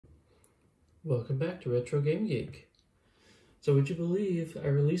Welcome back to Retro Game Geek. So would you believe I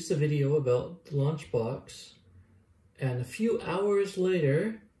released a video about the LaunchBox, and a few hours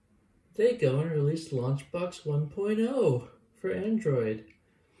later they go and release LaunchBox 1.0 for Android.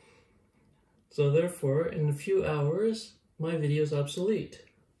 So therefore, in a few hours, my video is obsolete.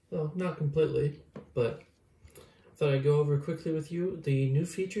 Well, not completely, but I thought I'd go over quickly with you the new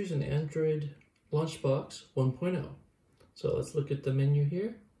features in Android LaunchBox 1.0. So let's look at the menu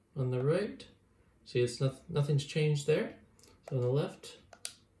here on the right. See, it's nothing's changed there. So on the left,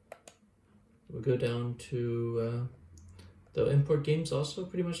 we'll go down to the import games. Also,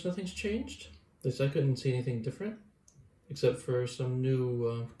 pretty much nothing's changed. At least I couldn't see anything different, except for some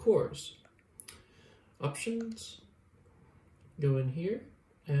new cores. Options, go in here,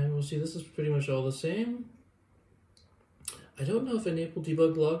 and we'll see this is pretty much all the same. I don't know if enable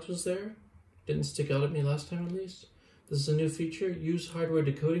debug logs was there. Didn't stick out at me last time at least. This is a new feature, use hardware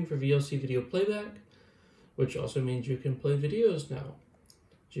decoding for VLC video playback, which also means you can play videos now.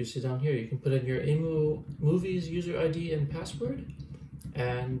 As you see down here, you can put in your Emu Movies user ID and password,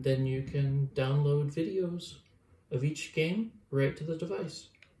 and then you can download videos of each game right to the device.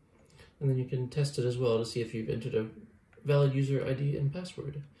 And then you can test it as well to see if you've entered a valid user ID and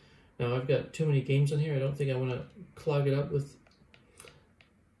password. Now I've got too many games in here. I don't think I want to clog it up with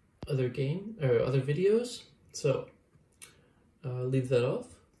other videos, so leave that off.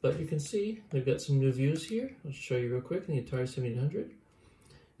 But you can see they've got some new views here. I'll show you real quick in the Atari 7800.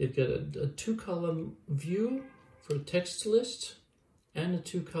 They've got a two-column view for text list and a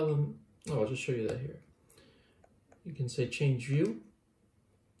two-column. Oh, I'll just show you that here. You can say change view,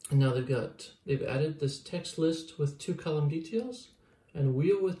 and now they've added this text list with two-column details and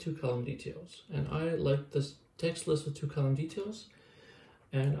wheel with two-column details. And I like this text list with two-column details,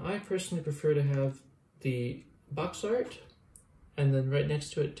 and I personally prefer to have the box art and then right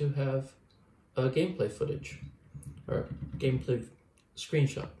next to it to have a gameplay footage or gameplay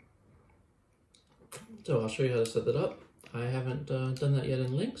screenshot. So I'll show you how to set that up. I haven't done that yet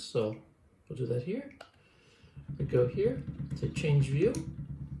in Links, so we'll do that here. I go here to change view.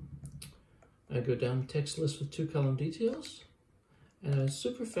 I go down text list with two-column details, and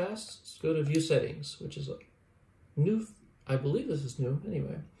super fast go to view settings, which is a new. I believe this is new.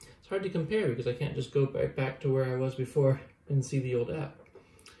 Anyway, it's hard to compare because I can't just go back to where I was before and see the old app.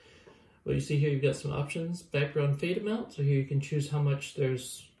 Well, you see here you've got some options. Background fade amount. So here you can choose how much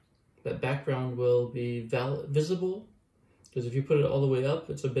that background will be visible. Because if you put it all the way up,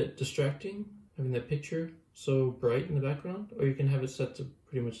 it's a bit distracting, having that picture so bright in the background. Or you can have it set to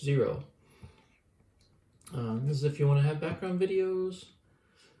pretty much 0. This is if you want to have background videos,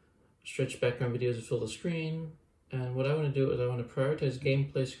 stretch background videos to fill the screen. And what I want to do is I want to prioritize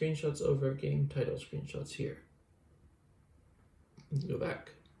gameplay screenshots over game title screenshots here. Go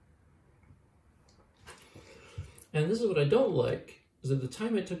back. And this is what I don't like, is at the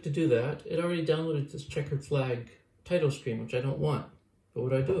time it took to do that, it already downloaded this checkered flag title screen, which I don't want. But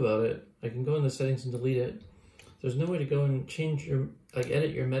what do I do about it? I can go in the settings and delete it. There's no way to go and change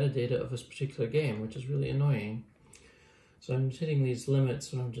edit your metadata of this particular game, which is really annoying. So I'm hitting these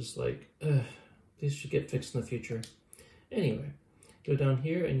limits and I'm just like, ugh, these should get fixed in the future. Anyway, go down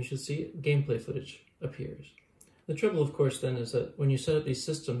here and you should see gameplay footage appears. The trouble, of course, then is that when you set up these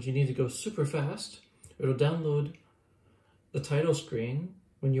systems, you need to go super fast. It'll download the title screen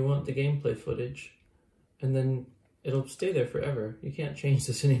when you want the gameplay footage, and then it'll stay there forever. You can't change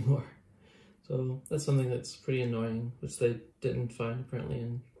this anymore. So that's something that's pretty annoying, which they didn't find apparently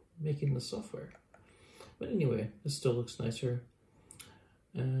in making the software. But anyway, this still looks nicer.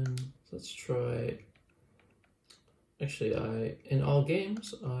 And let's try, actually in all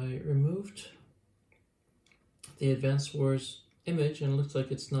games, I removed the Advance Wars image, and it looks like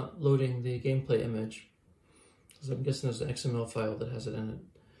it's not loading the gameplay image. So I'm guessing there's an XML file that has it in it.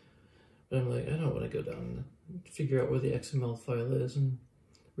 But I'm like, I don't want to go down and figure out where the XML file is and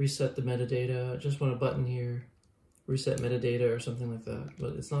reset the metadata. I just want a button here, reset metadata or something like that,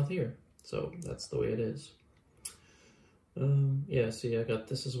 but it's not here. So that's the way it is. Yeah, see, I got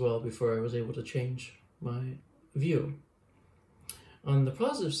this as well before I was able to change my view. On the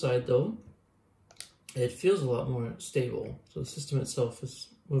positive side though, it feels a lot more stable. So the system itself is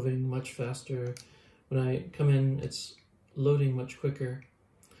moving much faster. When I come in, it's loading much quicker.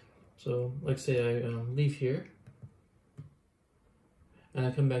 So like say I leave here and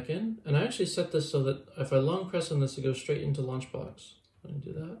I come back in, and I actually set this so that if I long press on this, it goes straight into LaunchBox. Let me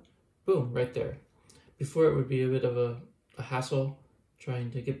do that. Boom, right there. Before it would be a bit of a hassle trying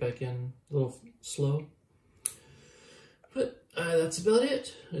to get back in, a little slow. But that's about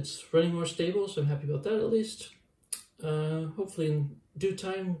it. It's running more stable, so I'm happy about that at least. Hopefully in due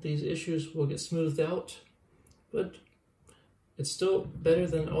time, these issues will get smoothed out, but it's still better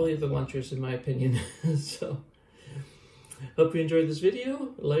than all the other launchers in my opinion. So, hope you enjoyed this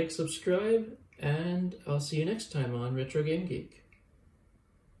video. Like, subscribe, and I'll see you next time on Retro Game Geek.